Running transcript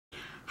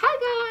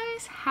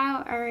guys,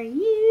 how are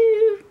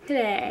you?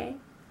 Today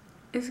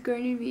is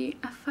going to be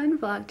a fun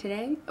vlog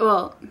today.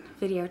 Well,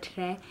 video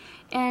today.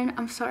 And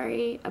I'm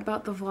sorry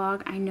about the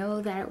vlog. I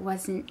know that it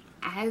wasn't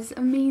as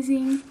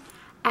amazing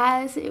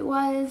as it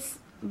was,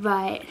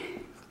 but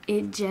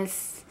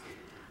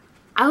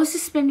I was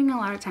just spending a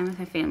lot of time with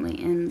my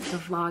family and the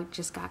vlog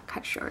just got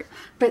cut short.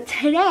 But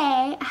today,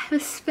 I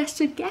have a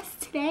special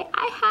guest today.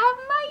 I have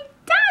my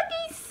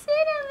doggy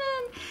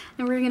Cinnamon!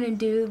 And we're gonna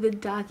do the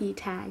doggy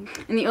tag.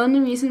 And the only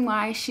reason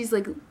why she's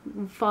like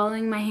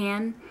following my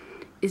hand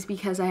is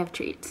because I have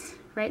treats.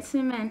 Right,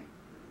 Cinnamon?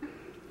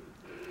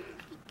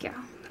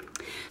 Yeah.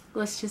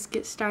 Let's just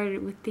get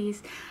started with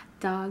these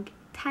dog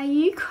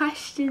tag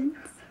questions.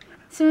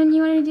 Cinnamon,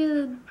 you wanna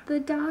do the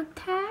dog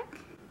tag?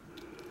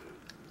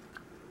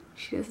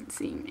 She doesn't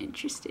seem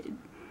interested.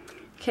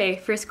 Okay,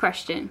 first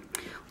question.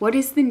 What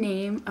is the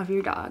name of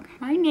your dog?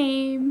 My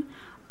name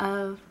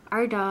of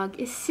our dog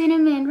is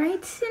Cinnamon,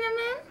 right,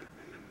 Cinnamon?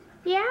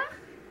 Yeah?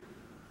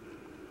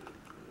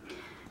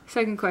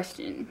 Second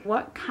question.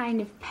 What kind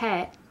of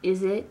pet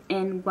is it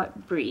and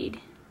what breed?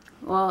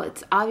 Well,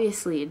 it's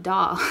obviously a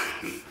dog.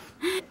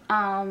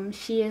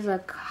 She is a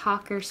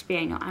Cocker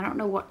Spaniel. I don't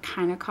know what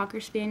kind of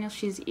Cocker Spaniel.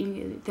 She's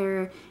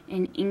either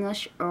an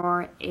English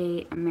or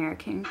a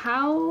American.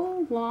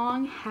 How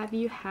long have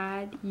you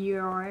had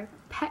your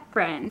pet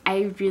friend?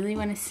 I really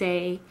want to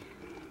say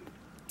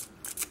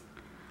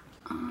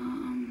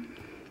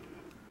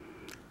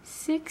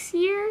 6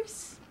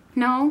 years?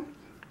 No,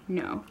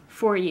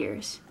 4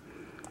 years.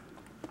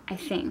 I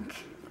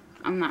think.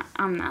 I'm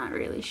not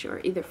really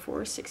sure, either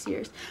 4 or 6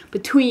 years.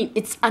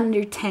 It's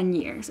under 10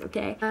 years,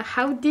 okay?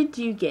 How did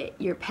you get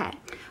your pet?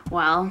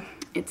 Well,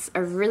 it's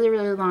a really,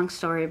 really long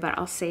story, but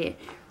I'll say it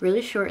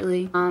really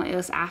shortly. It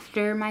was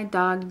after my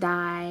dog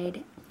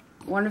died.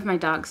 One of my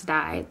dogs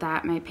died,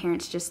 that my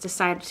parents just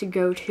decided to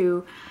go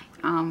to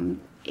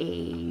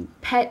a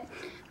pet,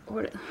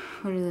 what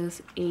are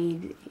those?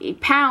 A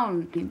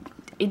pound.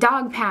 A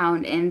dog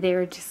pound, and they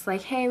were just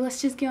like, hey,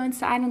 let's just go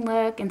inside and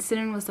look. And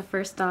Cinnamon was the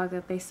first dog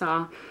that they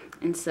saw,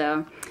 and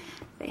so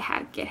they had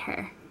to get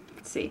her.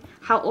 Let's see,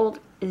 how old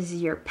is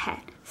your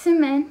pet?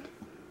 Cinnamon,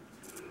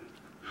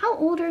 how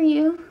old are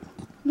you?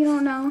 You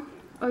don't know?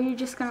 Or you're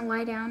just gonna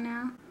lie down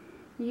now?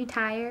 Are you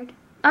tired?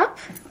 Up?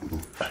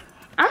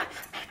 Up?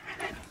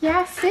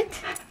 Yeah, sit.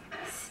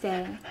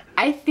 Stay.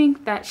 I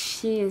think that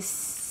she is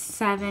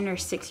 7 or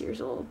 6 years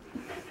old.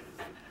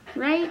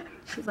 Right?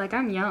 She's like,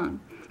 I'm young.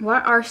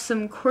 What are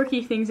some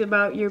quirky things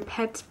about your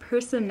pet's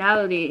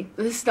personality?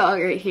 This dog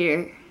right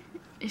here,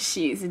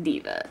 she's a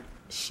diva.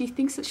 She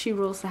thinks that she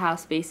rules the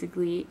house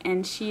basically,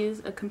 and she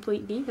is a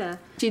complete diva.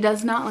 She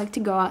does not like to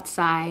go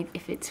outside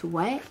if it's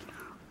wet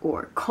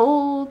or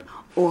cold,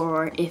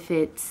 or if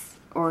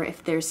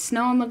there's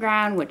snow on the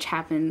ground, which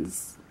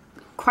happens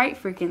quite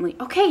frequently.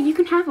 Okay, you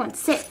can have one.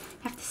 Sit.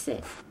 You have to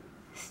sit.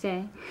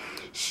 Stay.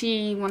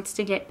 She wants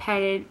to get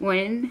petted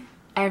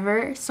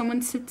whenever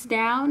someone sits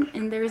down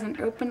and there's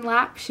an open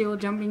lap. She will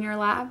jump in your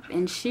lap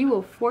and she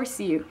will force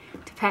you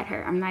to pet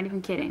her. I'm not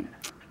even kidding.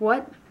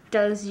 What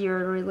does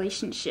your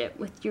relationship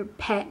with your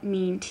pet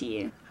mean to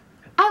you?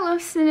 I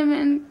love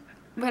Cinnamon,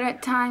 but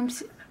at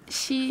times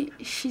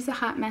she's a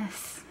hot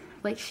mess.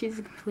 Like, she's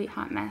a complete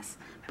hot mess.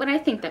 But I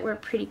think that we're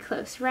pretty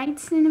close, right,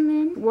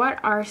 Cinnamon? What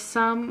are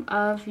some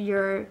of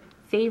your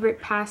favorite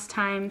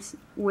pastimes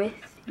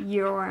with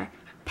your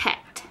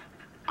pet?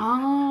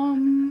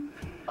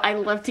 I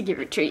love to give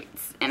her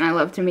treats, and I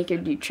love to make her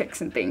do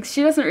tricks and things.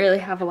 She doesn't really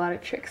have a lot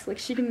of tricks. Like,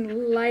 she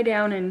can lie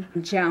down and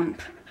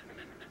jump.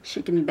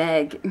 She can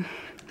beg.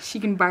 She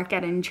can bark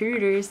at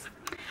intruders.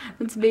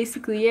 That's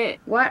basically it.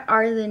 What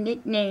are the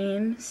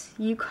nicknames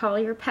you call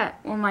your pet?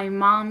 Well, my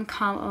mom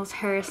calls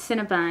her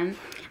Cinnabon.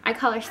 I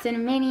call her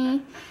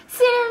Cinnamini.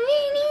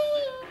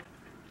 Cinnamini!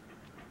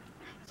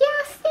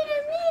 Yeah,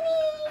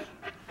 Cinnamini!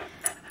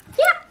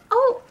 Yeah!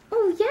 Oh,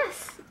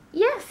 yes.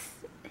 Yes.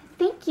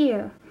 Thank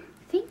you.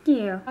 Thank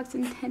you. Dog's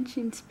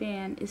attention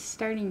span is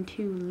starting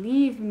to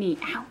leave me.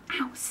 Ow,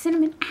 ow,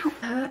 Cinnamon, ow.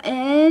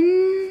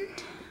 And,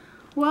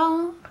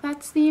 well,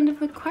 that's the end of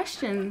the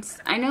questions.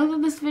 I know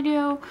that this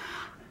video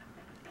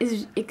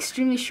is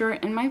extremely short,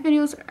 and my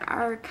videos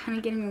are kind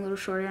of getting a little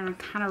shorter, and I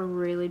kind of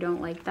really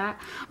don't like that.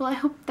 Well, I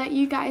hope that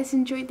you guys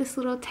enjoyed this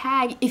little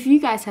tag. If you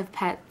guys have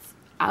pets,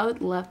 I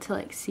would love to,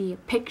 like, see a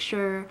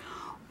picture,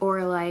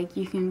 or, like,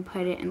 you can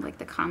put it in, like,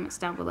 the comments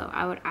down below.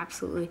 I would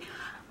absolutely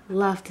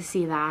love to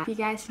see that. If you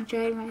guys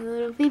enjoyed my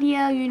little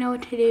video, you know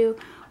what to do.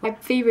 My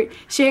favorite,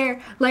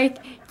 share, like,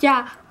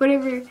 yeah,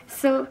 whatever.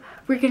 So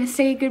we're gonna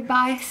say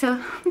goodbye.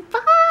 So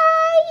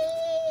bye.